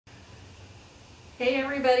Hey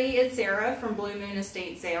everybody, it's Sarah from Blue Moon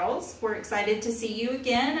Estate Sales. We're excited to see you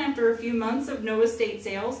again after a few months of no estate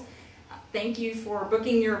sales. Thank you for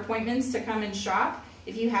booking your appointments to come and shop.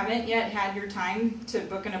 If you haven't yet had your time to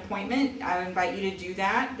book an appointment, I invite you to do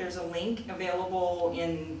that. There's a link available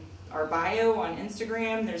in our bio on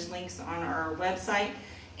Instagram. There's links on our website.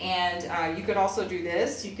 And you could also do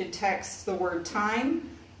this. You could text the word time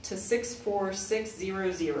to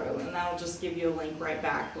 64600, and that'll just give you a link right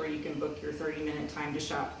back where you can book your 30-minute time to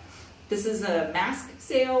shop. This is a mask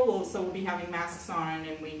sale, so we'll be having masks on,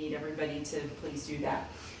 and we need everybody to please do that.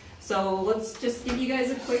 So let's just give you guys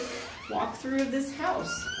a quick walkthrough of this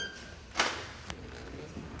house.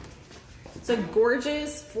 It's a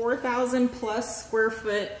gorgeous 4,000 plus square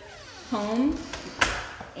foot home,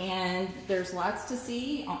 and there's lots to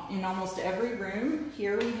see in almost every room.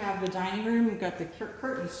 Here we have the dining room. We've got the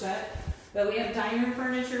curtains shut, but we have dining room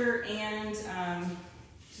furniture and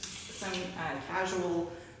some casual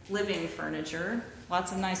living furniture.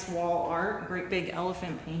 Lots of nice wall art, great big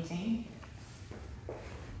elephant painting.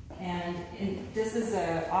 And this is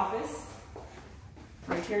an office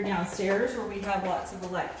right here downstairs where we have lots of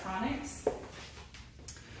electronics.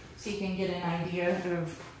 So you can get an idea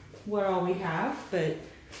of what all we have, but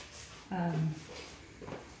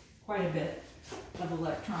quite a bit of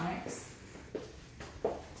electronics.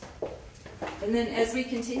 And then as we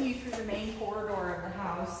continue through the main corridor of the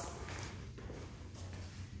house,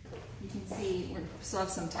 you can see we still have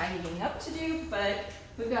some tidying up to do, but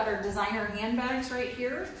we've got our designer handbags right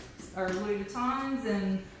here, our Louis Vuittons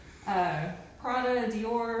and Prada,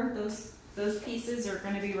 Dior, those pieces are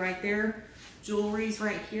going to be right there. Jewelry's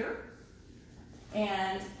right here.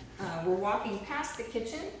 And we're walking past the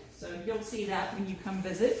kitchen, so you'll see that when you come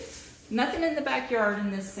visit. Nothing in the backyard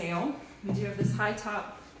in this sale. We do have this high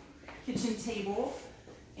top kitchen table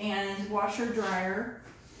and washer dryer.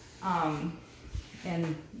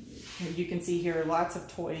 And you can see here lots of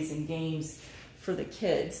toys and games for the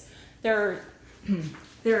kids. There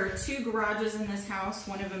are two garages in this house.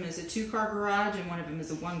 One of them is a 2-car garage and one of them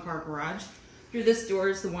is a 1-car garage. Through this door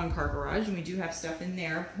is the 1-car garage, and we do have stuff in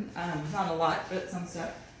there. Not a lot, but some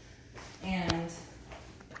stuff. And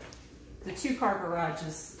the 2-car garage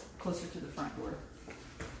is closer to the front door.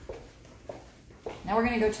 Now we're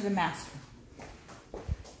going to go to the master.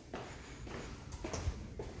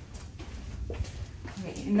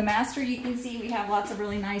 Okay, in the master you can see we have lots of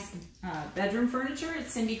really nice bedroom furniture.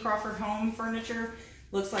 It's Cindy Crawford Home furniture.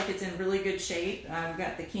 Looks like it's in really good shape. We've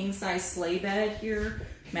got the king size sleigh bed here,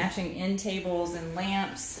 matching end tables and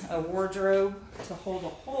lamps, a wardrobe to hold a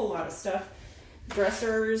whole lot of stuff,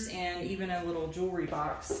 dressers, and even a little jewelry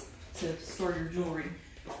box to store your jewelry.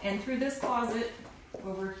 And through this closet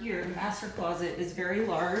over here, the master closet is very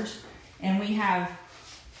large, and we have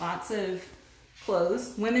lots of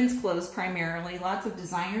clothes, women's clothes primarily, lots of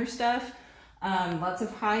designer stuff, lots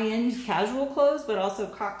of high-end casual clothes, but also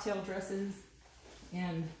cocktail dresses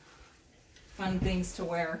and fun things to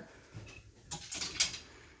wear.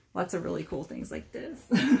 Lots of really cool things like this.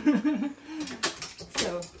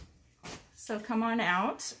 So come on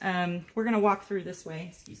out. We're gonna walk through this way.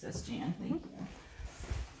 Excuse us, Jan. Thank you.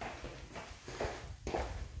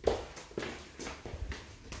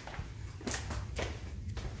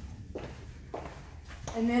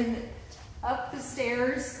 And then up the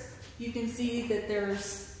stairs, you can see that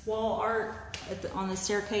there's wall art on the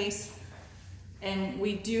staircase, and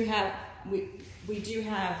we do have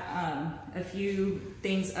a few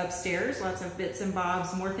things upstairs, lots of bits and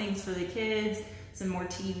bobs, more things for the kids, some more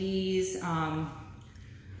TVs,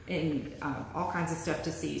 and all kinds of stuff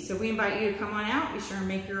to see. So we invite you to come on out. Be sure and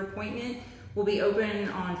make your appointment. We'll be open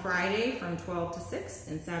on Friday from 12 to 6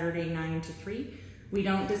 and Saturday 9 to 3. We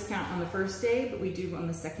don't discount on the first day, but we do on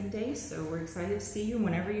the second day. So we're excited to see you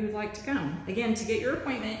whenever you would like to come. Again, to get your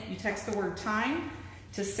appointment, you text the word time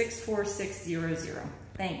to 64600.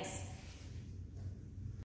 Thanks.